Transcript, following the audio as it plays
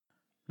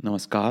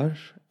Namaskar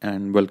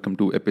and welcome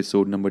to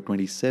episode number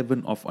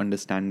 27 of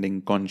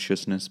Understanding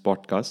Consciousness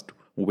podcast,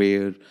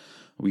 where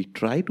we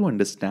try to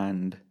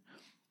understand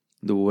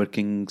the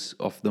workings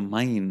of the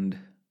mind.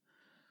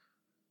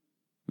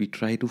 We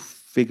try to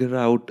figure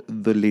out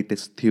the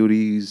latest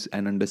theories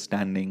and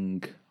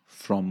understanding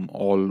from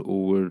all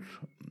over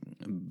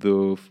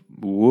the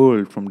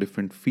world, from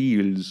different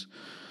fields,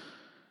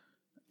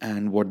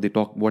 and what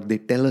they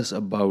tell us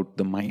about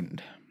the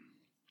mind.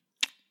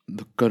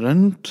 The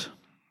current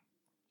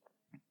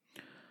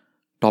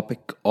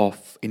topic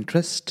of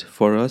interest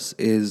for us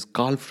is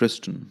Carl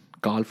Friston.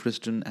 Carl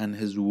Friston and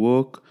his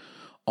work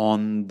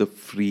on the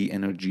free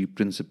energy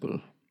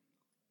principle.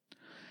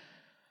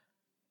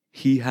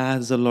 He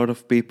has a lot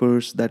of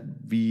papers that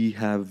we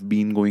have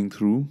been going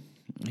through.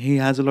 He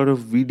has a lot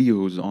of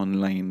videos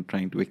online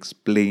trying to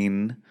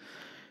explain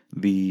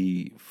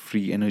the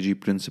free energy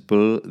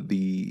principle,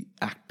 the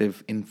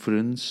active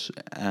inference,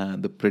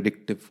 the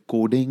predictive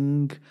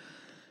coding,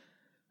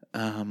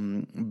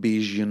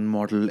 Bayesian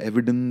model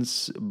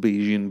evidence,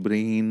 Bayesian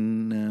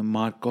brain,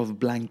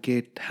 Markov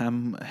blanket,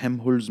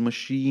 Helmholtz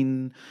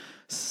machine,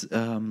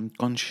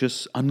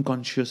 conscious,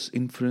 unconscious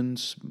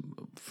inference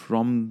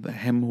from the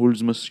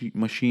Helmholtz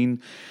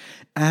machine.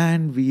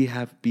 And we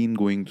have been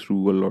going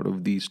through a lot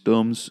of these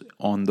terms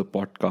on the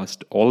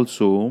podcast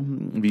also.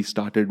 We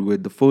started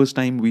with the first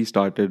time we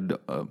started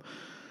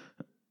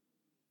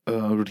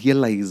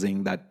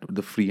realizing that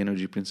the free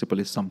energy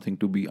principle is something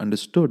to be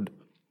understood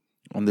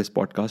on this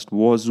podcast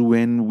was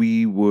when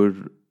we were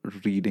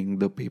reading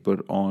the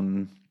paper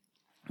on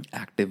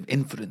active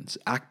inference.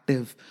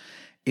 Active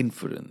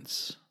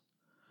inference.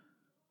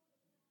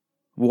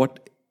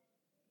 What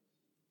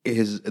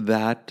is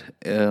that?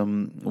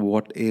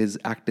 What is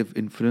active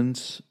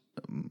inference?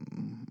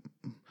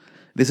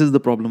 This is the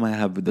problem I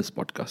have with this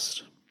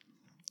podcast.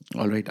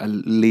 All right,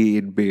 I'll lay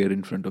it bare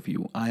in front of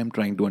you. I am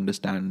trying to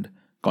understand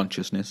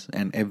consciousness,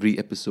 and every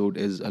episode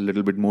is a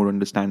little bit more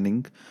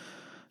understanding,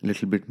 a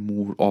little bit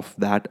more of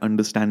that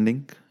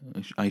understanding,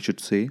 I should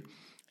say.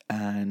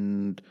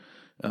 And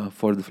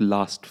for the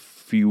last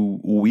few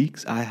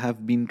weeks, I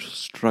have been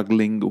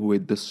struggling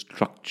with the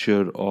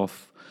structure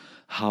of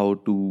how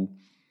to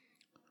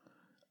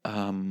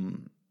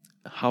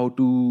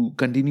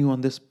continue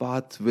on this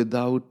path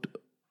without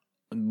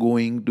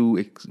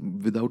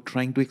without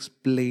trying to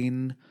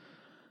explain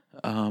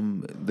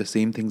the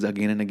same things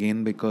again and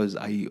again, because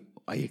I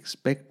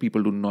expect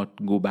people to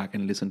not go back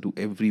and listen to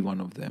every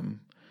one of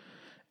them.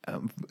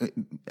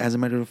 As a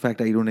matter of fact,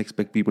 I don't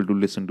expect people to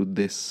listen to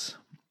this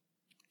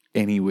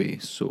anyway,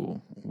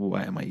 so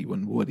why am I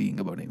even worrying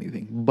about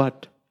anything?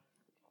 But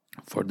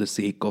for the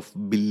sake of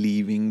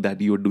believing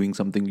that you're doing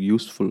something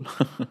useful,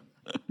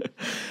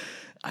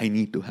 I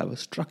need to have a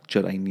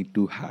structure. I need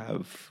to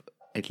have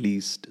at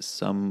least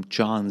some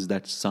chance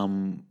that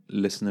some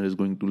listener is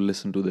going to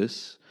listen to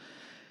this.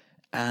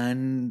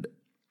 And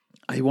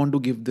I want to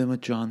give them a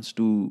chance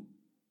to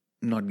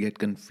not get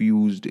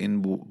confused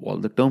in all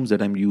the terms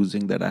that I'm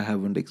using that I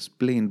haven't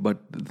explained.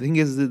 But the thing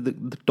is,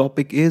 the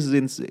topic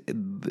is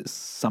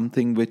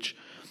something which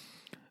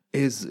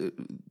is.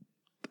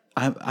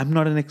 I'm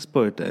not an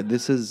expert.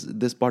 This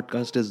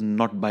podcast is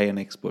not by an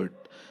expert.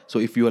 So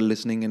if you are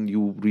listening and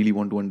you really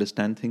want to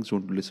understand things,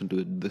 don't listen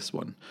to this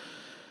one.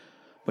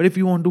 But if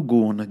you want to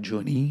go on a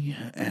journey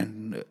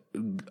and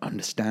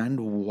understand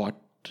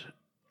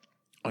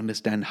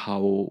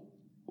how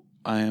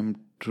I am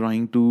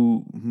trying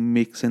to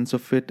make sense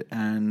of it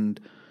and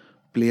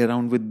play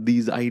around with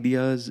these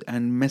ideas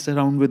and mess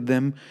around with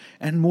them.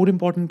 And more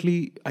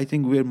importantly, I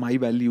think where my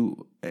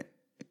value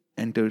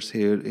enters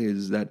here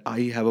is that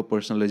I have a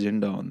personal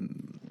agenda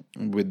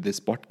with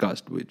this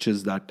podcast, which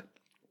is that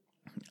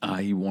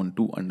I want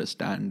to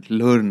understand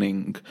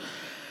learning.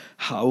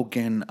 How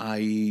can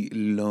I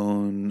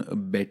learn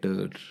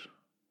better?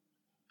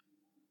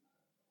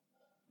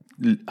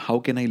 How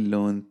can I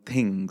learn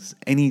things,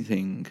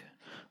 anything,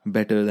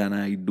 better than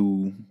I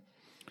do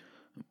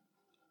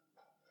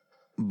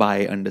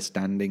by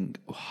understanding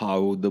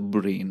how the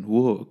brain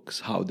works,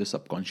 how the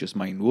subconscious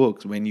mind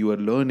works? When you are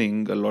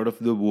learning, a lot of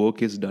the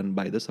work is done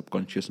by the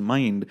subconscious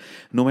mind,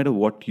 no matter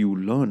what you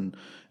learn.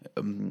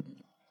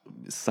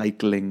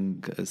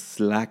 Cycling,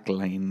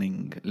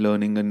 slacklining,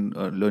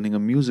 learning a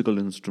musical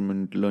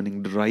instrument,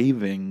 learning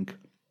driving.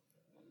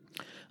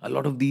 A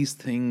lot of these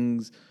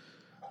things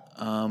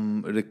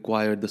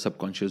require the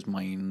subconscious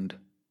mind.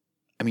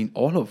 I mean,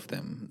 all of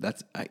them.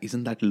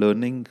 Isn't that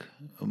learning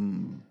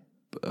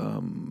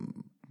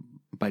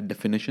by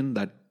definition?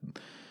 That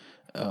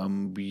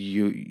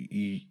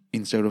you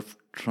instead of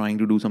trying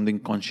to do something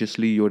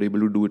consciously, you're able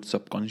to do it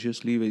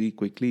subconsciously very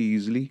quickly,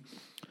 easily.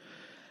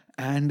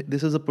 And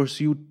this is a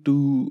pursuit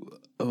to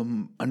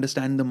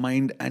understand the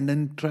mind and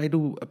then try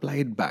to apply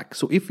it back.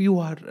 So if you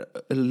are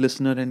a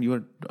listener and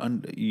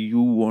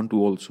you want to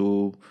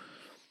also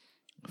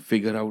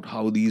figure out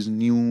how these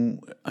new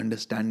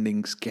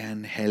understandings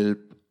can help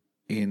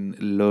in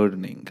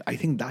learning, I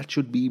think that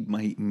should be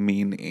my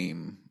main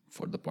aim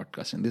for the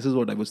podcast. And this is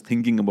what I was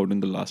thinking about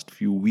in the last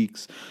few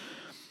weeks.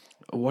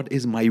 what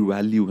is my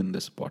value in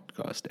this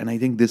podcast? And I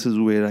think this is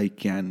where I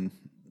can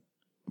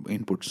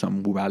input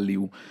some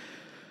value.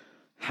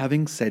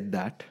 Having said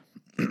that,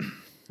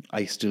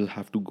 I still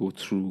have to go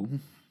through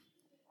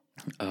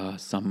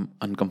some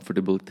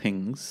uncomfortable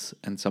things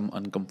and some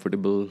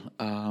uncomfortable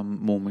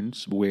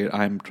moments where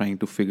I'm trying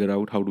to figure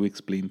out how to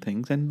explain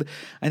things. And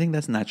I think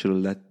that's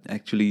natural. That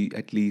actually,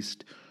 at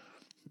least,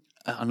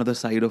 another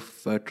side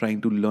of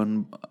trying to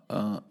learn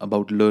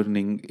about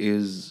learning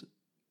is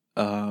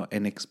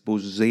an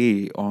expose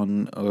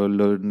on a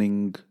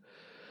learning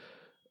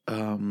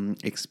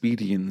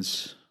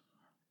experience.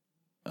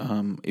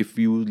 If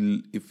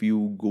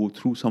you go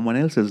through someone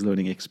else's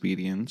learning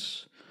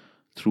experience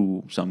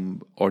through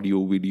some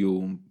audio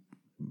video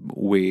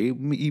way,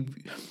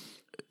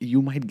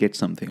 you might get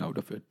something out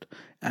of it.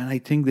 And I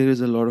think there is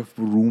a lot of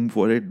room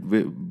for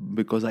it,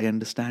 because I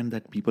understand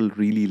that people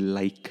really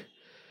like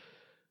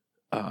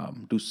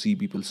to see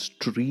people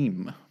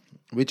stream,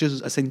 which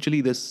is essentially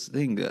this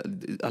thing,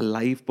 a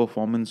live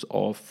performance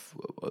of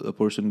a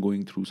person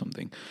going through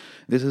something.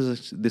 This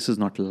is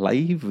not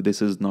live.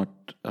 This is not.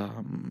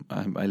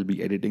 I'll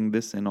be editing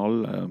this and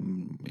all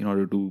in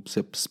order to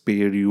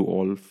spare you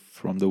all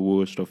from the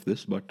worst of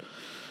this, but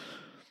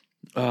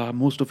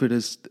most of it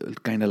is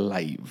kind of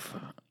live,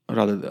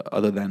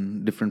 other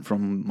than different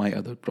from my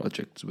other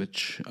projects,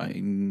 which I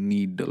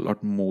need a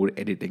lot more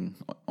editing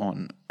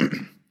on.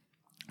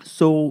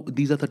 So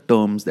these are the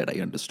terms that I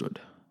understood.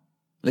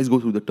 Let's go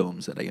through the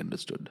terms that I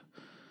understood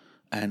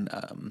and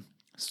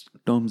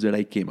terms that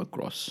I came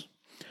across.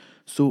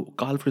 So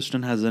Carl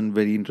Friston has a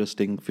very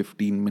interesting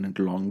 15-minute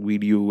long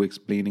video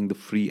explaining the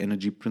free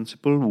energy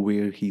principle,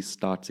 where he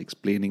starts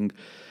explaining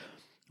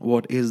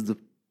what is the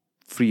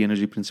free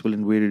energy principle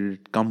and where did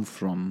it come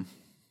from.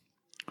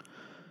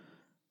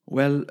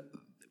 Well,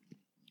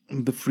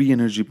 the free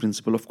energy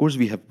principle, of course,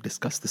 we have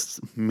discussed this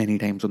many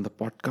times on the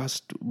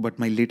podcast, but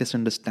my latest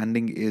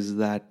understanding is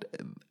that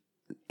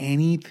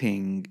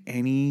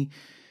any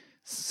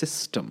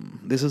system,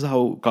 this is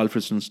how Carl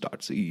Friston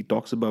starts. He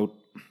talks about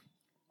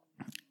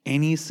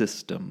any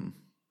system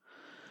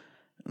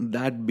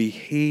that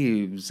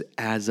behaves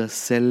as a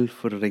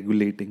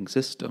self-regulating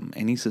system,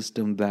 any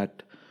system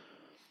that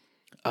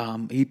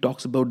he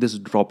talks about this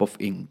drop of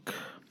ink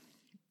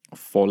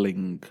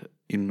falling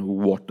in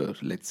water.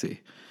 Let's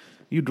say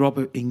you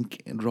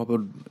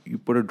you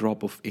put a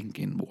drop of ink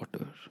in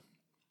water,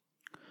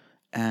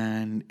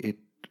 and it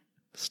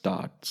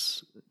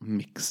starts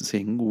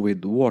mixing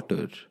with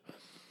water.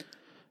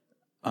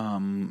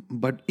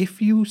 But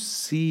if you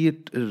see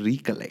it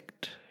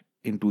recollect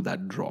into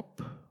that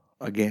drop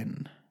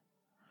again,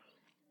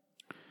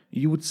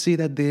 you would say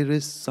that there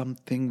is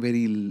something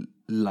very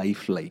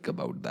lifelike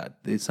about that.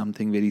 There's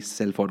something very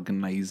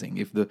self-organizing.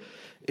 If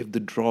the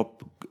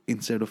drop,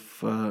 instead of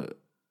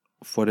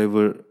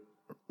forever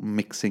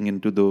mixing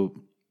into the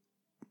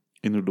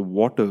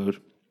water,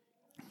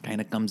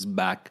 kind of comes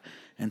back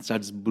and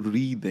starts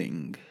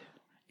breathing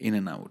in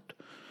and out,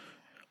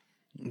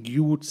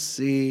 you would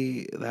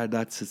say that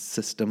that's a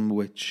system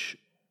which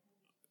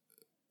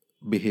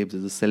behaves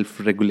as a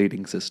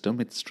self-regulating system.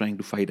 It's trying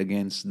to fight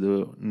against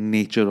the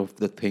nature of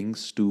the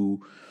things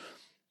to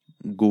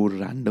go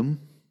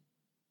random.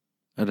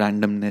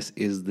 Randomness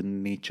is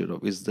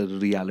the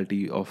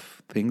reality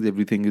of things.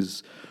 Everything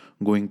is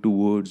going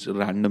towards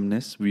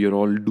randomness. We are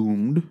all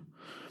doomed,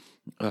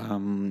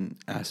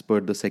 as per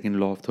the second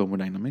law of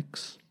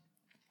thermodynamics.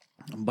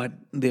 But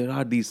there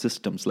are these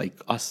systems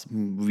like us.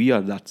 We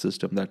are that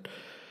system that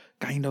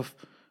kind of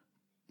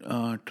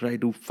try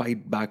to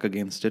fight back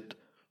against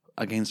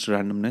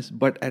randomness,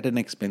 but at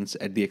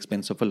the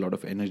expense of a lot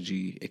of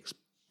energy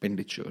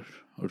expenditure.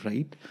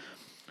 Right?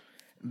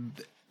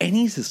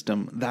 Any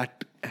system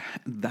that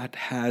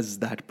has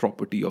that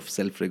property of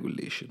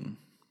self-regulation,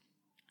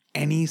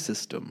 any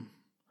system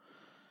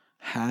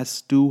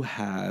has to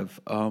have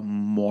a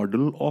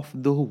model of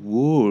the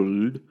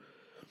world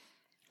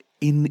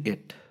in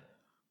it.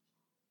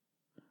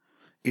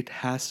 It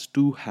has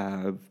to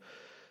have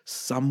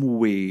some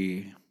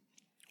way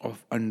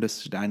of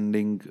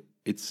understanding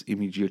its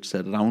immediate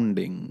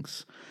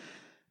surroundings,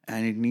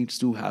 and it needs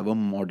to have a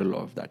model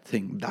of that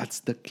thing. That's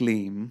the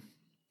claim.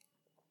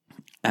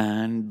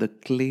 And the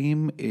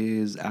claim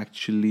is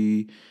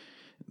actually,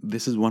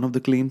 this is one of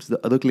the claims.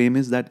 The other claim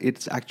is that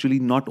it's actually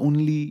not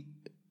only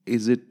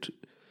is it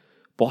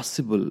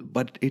possible,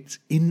 but it's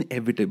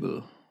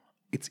inevitable.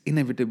 It's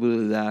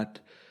inevitable that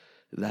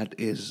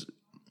is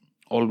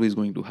always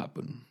going to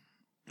happen.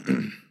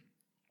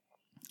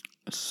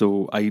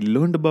 So I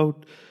learned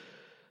about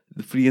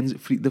the free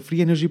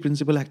energy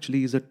principle.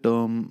 Actually is a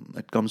term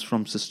that comes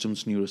from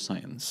systems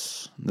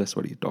neuroscience. That's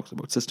what he talks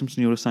about. Systems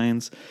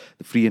neuroscience,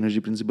 the free energy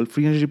principle.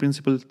 Free energy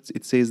principle,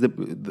 it says that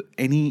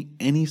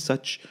any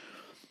such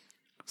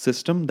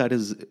system that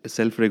is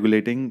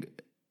self-regulating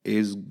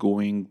is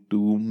going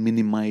to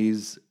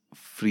minimize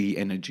free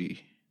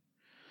energy.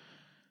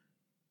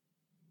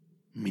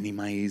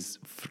 Minimize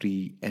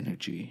free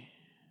energy.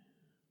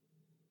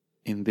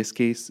 In this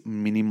case,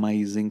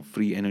 minimizing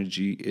free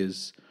energy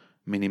is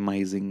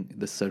minimizing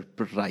the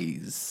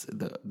surprise,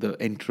 the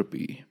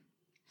entropy.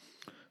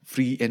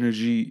 Free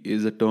energy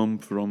is a term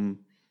from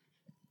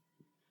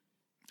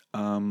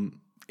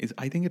is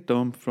I think a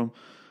term from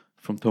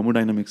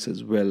thermodynamics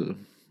as well,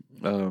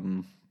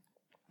 um,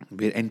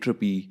 where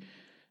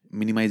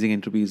minimizing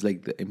entropy is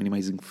like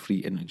minimizing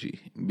free energy.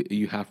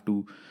 You have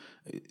to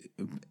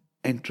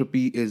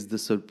entropy is the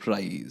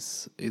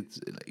surprise. It's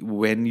like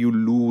when you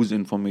lose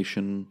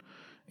information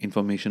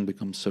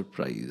becomes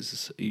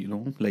surprise.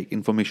 Like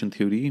information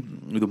theory,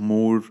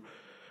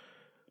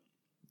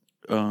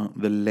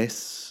 the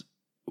less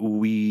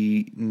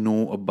we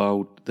know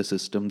about the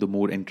system, the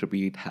more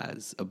entropy it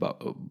has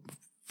about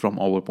from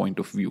our point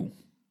of view.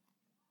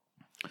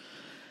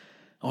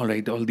 All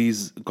right, all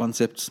these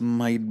concepts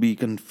might be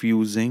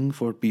confusing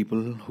for people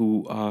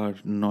who are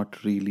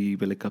not really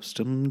well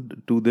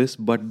accustomed to this,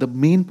 but the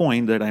main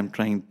point that I'm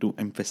trying to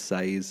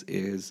emphasize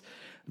is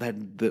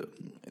that the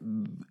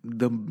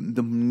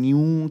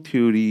new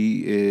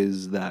theory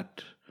is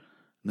that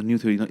the new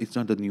theory. No, it's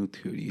not the new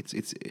theory.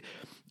 It's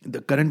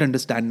the current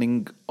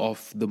understanding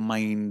of the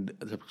mind,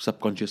 the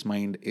subconscious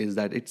mind, is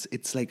that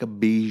it's like a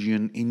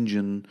Bayesian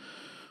engine,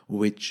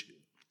 which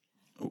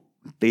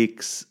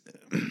takes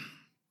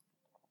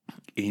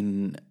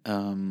in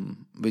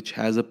which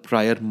has a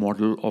prior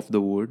model of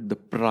the word, the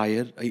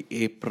prior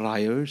a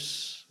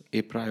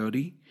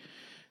priori,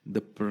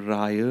 the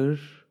prior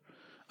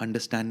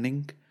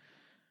understanding.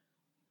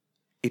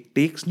 It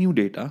takes new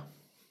data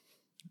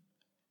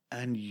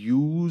and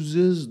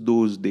uses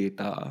those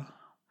data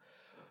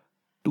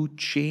to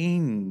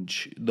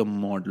change the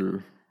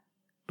model,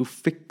 to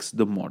fix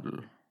the model,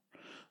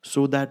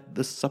 so that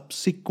the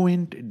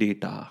subsequent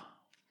data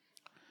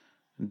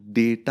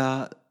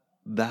that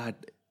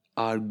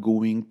are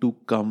going to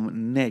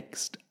come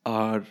next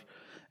are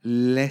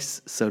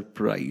less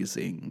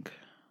surprising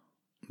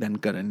than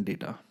current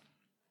data,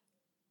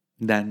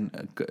 than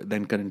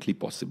currently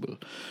possible.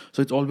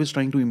 So it's always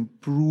trying to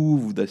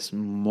improve this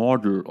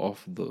model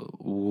of the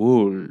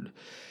world,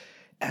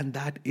 and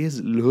that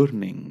is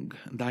learning.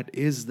 That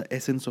is the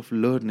essence of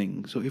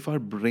learning. So if our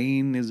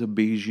brain is a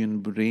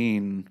Bayesian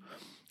brain,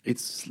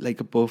 it's like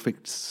a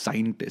perfect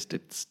scientist.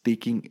 It's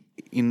taking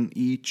in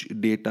each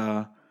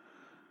data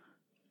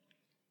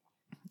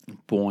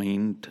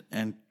point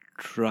and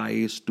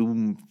tries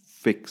to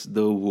fix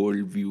the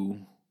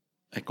worldview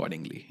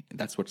accordingly.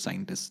 That's what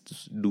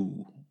scientists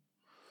do.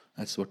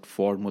 That's what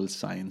formal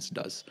science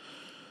does.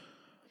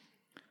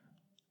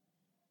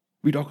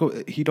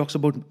 He talks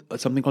about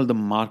something called the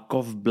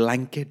Markov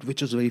blanket,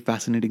 which is very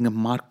fascinating. The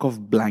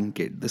Markov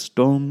blanket. This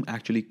term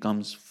actually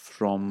comes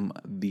from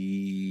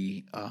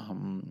the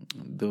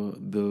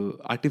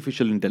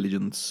artificial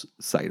intelligence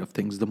side of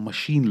things, the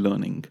machine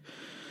learning.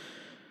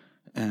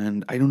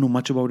 And I don't know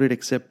much about it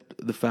except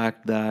the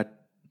fact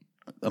that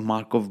a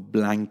Markov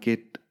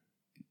blanket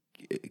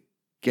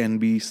can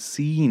be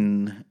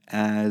seen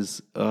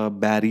as a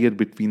barrier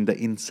between the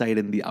inside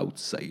and the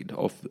outside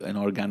of an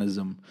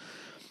organism.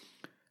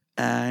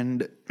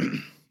 And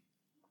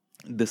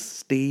the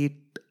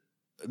state,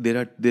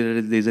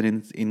 there's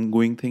an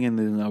ingoing thing and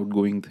there's an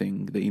outgoing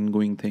thing. The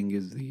ingoing thing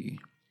is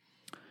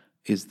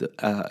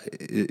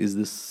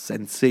the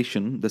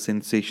sensation, the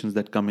sensations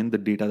that come in, the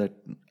data that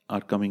are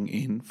coming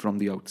in from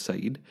the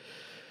outside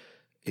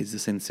is the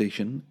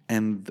sensation,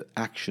 and the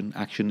action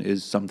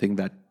is something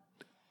that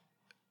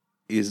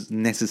is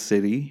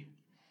necessary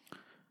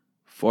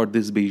for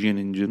this Bayesian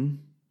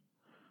engine,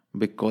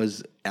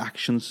 because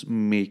actions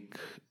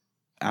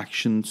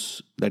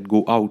that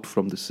go out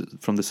from the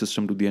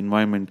system to the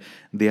environment,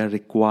 they are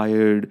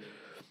required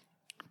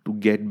to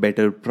get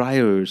better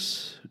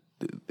priors,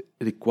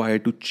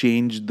 required to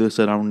change the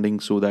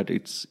surroundings so that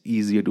it's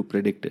easier to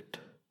predict it.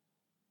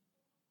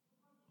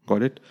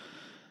 Got it?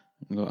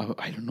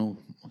 I don't know.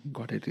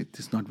 Got it.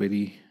 It's not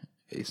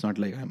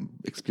like I'm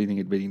explaining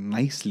it very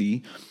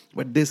nicely,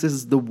 but this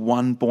is the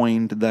one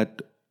point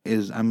that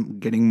I'm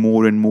getting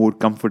more and more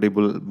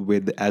comfortable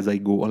with as I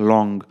go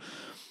along.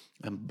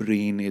 A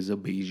brain is a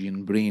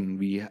Bayesian brain.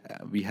 We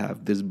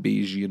have this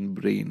Bayesian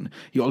brain.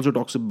 He also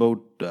talks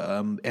about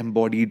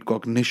embodied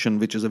cognition,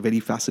 which is a very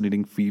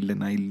fascinating field,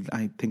 and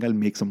I think I'll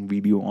make some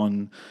video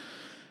on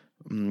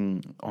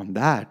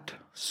that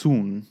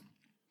soon.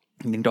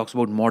 And then talks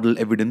about model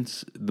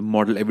evidence. The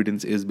model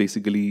evidence is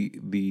basically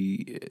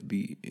the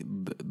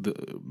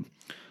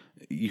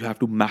you have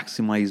to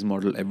maximize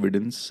model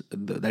evidence.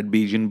 That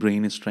Bayesian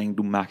brain is trying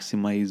to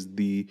maximize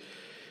the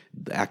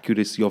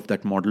accuracy of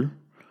that model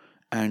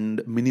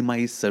and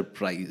minimize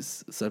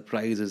surprise.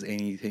 Surprise is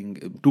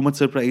anything. Too much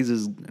surprise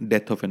is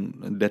death of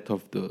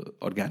the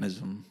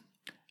organism.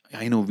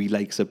 I know we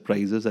like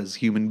surprises as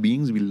human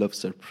beings. We love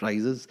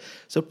surprises.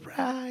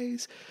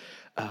 Surprise.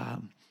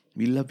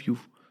 We love you.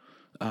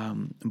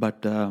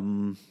 But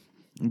a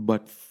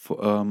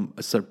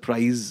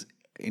surprise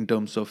in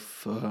terms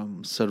of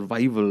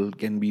survival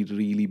can be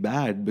really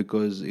bad,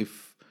 because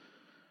if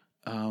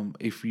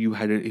you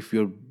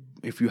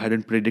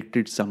hadn't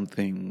predicted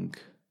something,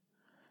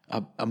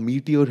 a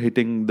meteor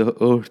hitting the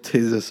earth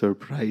is a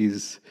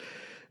surprise,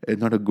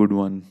 not a good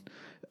one.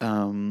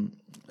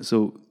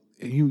 So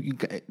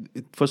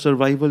for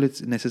survival,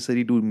 it's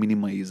necessary to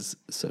minimize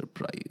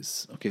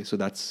surprise. Okay, so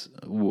that's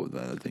the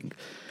other thing.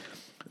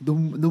 The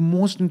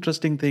most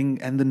interesting thing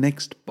and the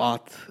next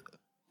path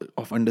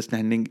of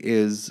understanding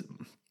is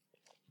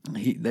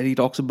that he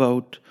talks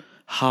about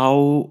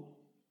how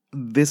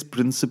this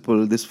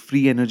principle, this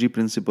free energy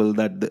principle,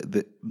 that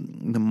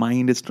the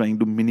mind is trying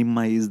to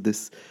minimize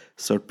this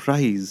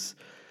surprise.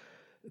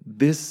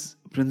 This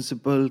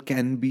principle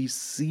can be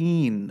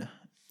seen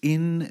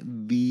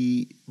in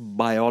the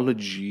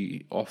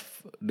biology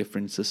of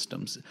different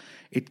systems.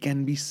 It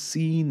can be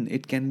seen,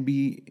 it can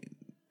be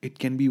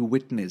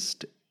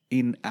witnessed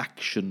in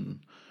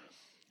action,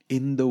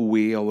 in the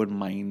way our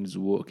minds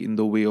work, in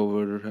the way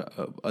our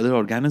other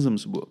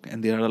organisms work.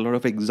 And there are a lot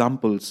of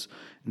examples.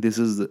 This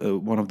is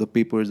one of the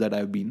papers that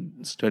I've been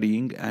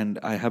studying, and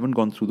I haven't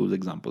gone through those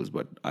examples,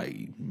 but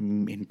I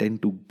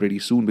intend to pretty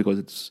soon because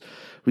it's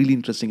really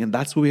interesting. And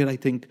that's where I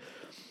think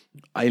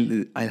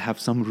I'll have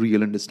some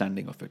real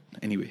understanding of it.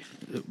 Anyway,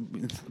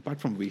 apart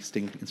from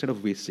instead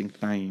of wasting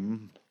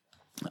time,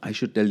 I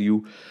should tell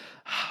you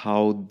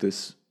how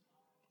this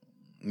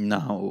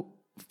now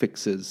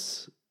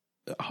fixes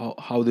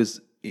how this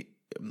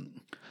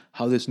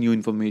how this new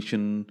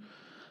information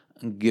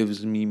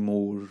gives me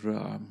more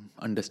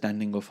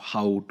understanding of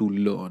how to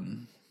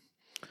learn.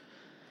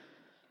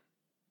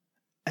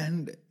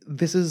 And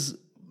this is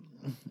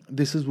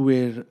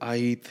where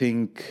I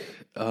think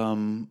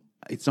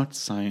it's not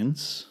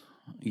science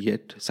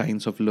yet,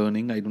 science of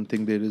learning. I don't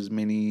think there is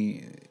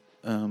many.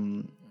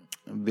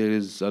 There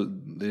is a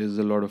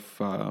lot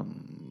of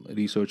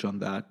research on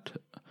that.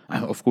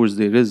 Of course,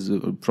 there is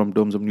from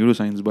terms of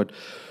neuroscience, but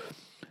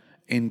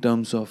in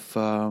terms of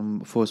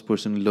first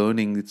person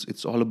learning,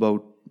 it's all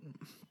about,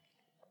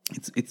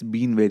 it's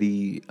been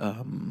very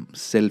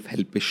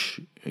self-helpish,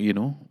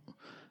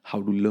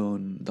 how to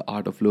learn, the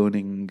art of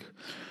learning.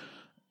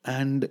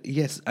 And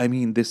yes, I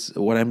mean, this,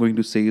 what I'm going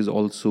to say is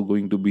also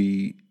going to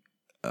be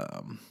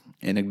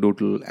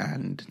anecdotal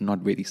and not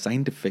very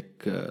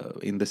scientific,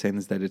 in the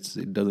sense that it's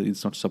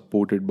not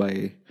supported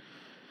by,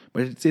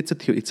 but it's a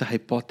theory, it's a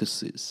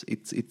hypothesis.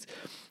 It's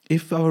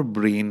if our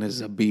brain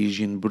is a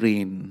Bayesian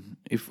brain,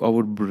 if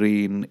our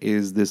brain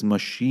is this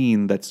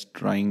machine that's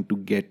trying to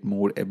get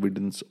more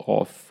evidence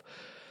of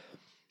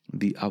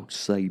the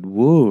outside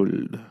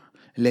world,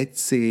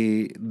 let's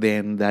say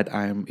then that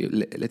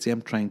let's say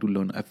I'm trying to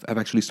learn, I've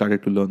actually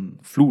started to learn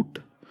flute.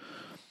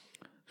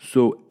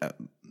 So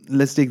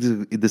let's take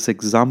this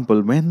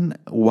example.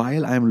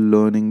 While I'm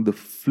learning the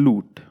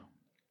flute,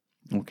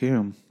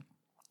 okay,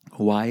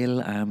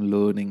 while I'm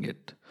learning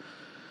it,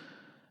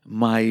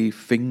 my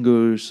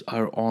fingers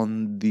are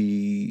on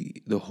the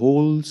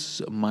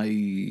holes.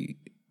 My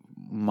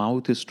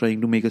mouth is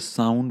trying to make a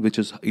sound which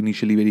is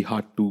initially very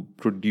hard to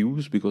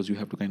produce, because you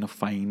have to kind of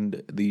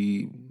find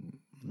the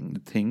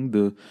thing,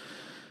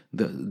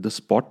 the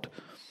spot.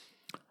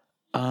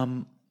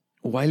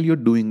 While you're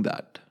doing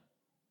that,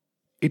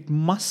 it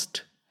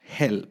must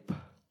help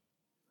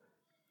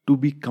to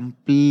be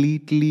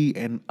completely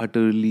and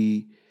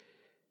utterly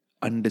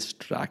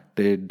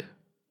undistracted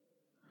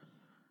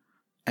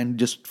and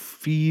just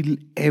feel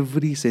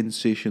every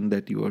sensation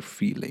that you are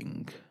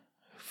feeling.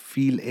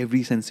 Feel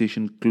every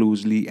sensation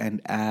closely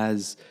and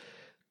as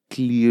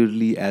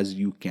clearly as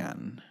you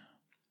can.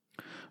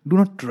 Do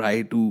not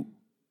try to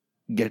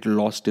get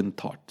lost in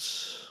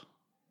thoughts.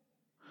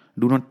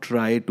 Do not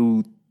try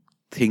to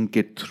think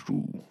it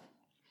through.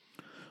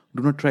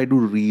 Do not try to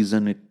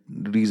reason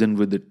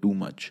with it too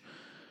much.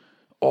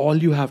 All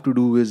you have to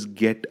do is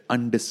get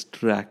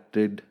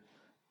undistracted,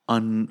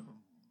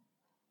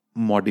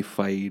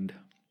 unmodified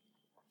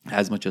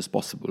as much as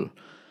possible,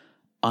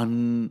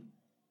 unfiltered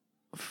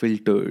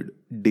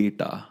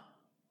data,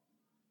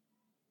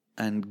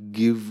 and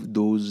give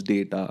those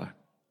data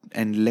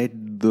and let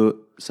the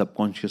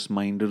subconscious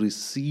mind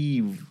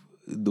receive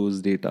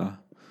those data,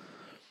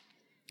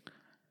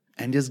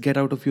 and just get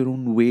out of your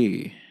own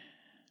way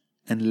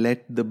and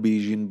let the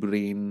Bayesian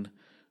brain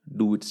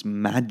do its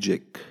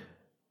magic.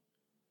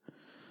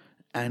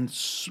 And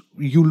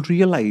you'll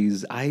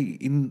realize,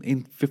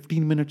 in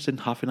 15 minutes and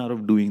half an hour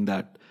of doing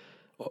that,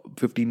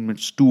 15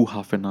 minutes to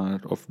half an hour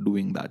of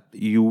doing that,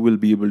 you will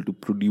be able to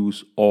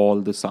produce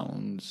all the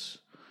sounds,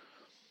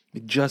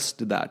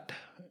 just that.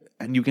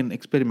 And you can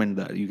experiment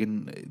that. You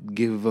can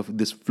give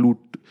this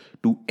flute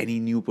to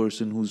any new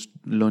person who's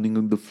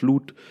learning the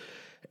flute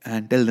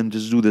and tell them,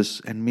 just do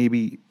this. And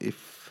maybe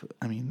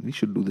we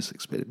should do this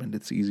experiment.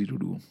 It's easy to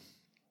do.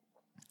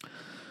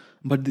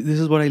 But this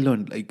is what I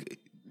learned. Like,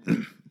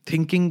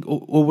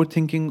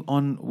 overthinking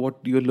on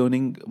what you're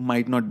learning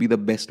might not be the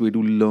best way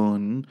to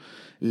learn.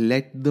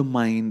 Let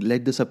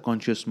the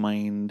subconscious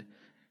mind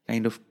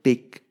kind of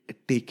take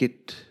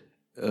it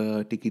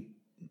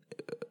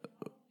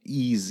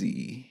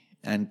easy,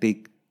 and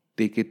take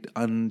it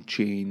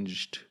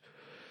unchanged,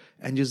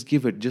 and just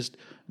give it, just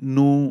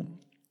no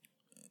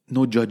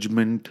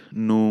judgment,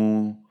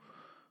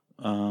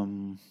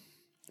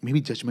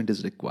 maybe judgment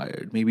is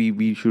required. Maybe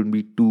we shouldn't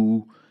be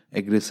too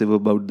aggressive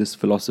about this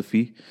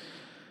philosophy.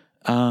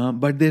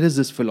 But there's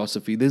this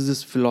philosophy,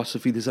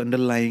 this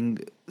underlying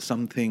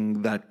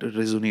something that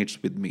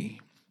resonates with me.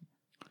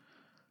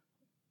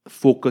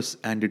 Focus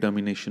and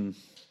determination.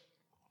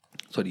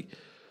 Sorry,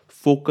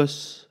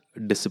 focus,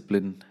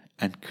 discipline,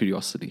 and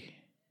curiosity.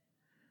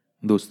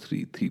 Those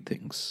three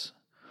things.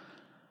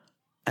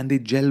 And they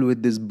gel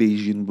with this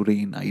Bayesian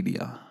brain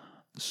idea.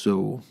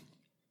 So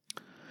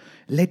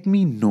let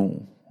me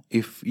know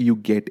if you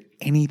get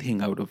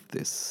anything out of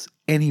this.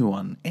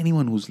 Anyone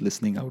who's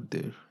listening out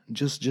there,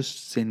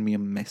 just send me a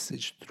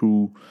message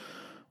through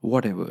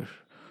whatever.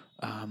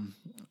 Um,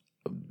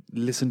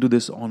 Listen to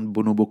this on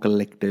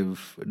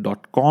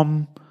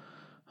bonobocollective.com.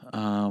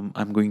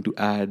 I'm going to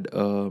add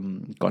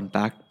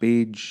contact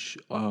page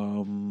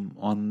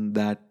on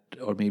that,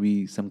 or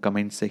maybe some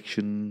comment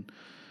section,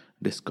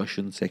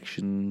 discussion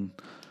section,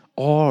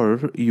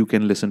 or you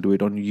can listen to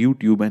it on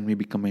YouTube and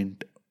maybe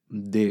comment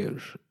there.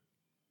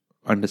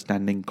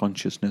 Understanding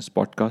Consciousness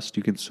podcast,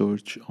 you can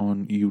search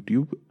on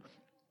YouTube.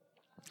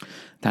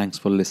 Thanks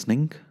for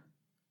listening.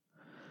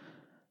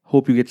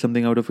 Hope you get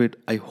something out of it.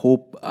 I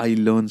hope I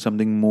learn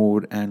something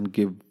more and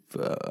give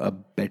a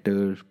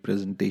better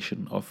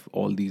presentation of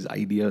all these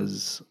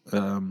ideas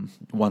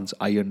once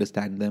I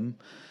understand them.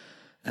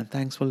 And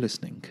thanks for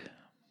listening.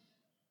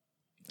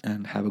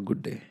 And have a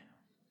good day.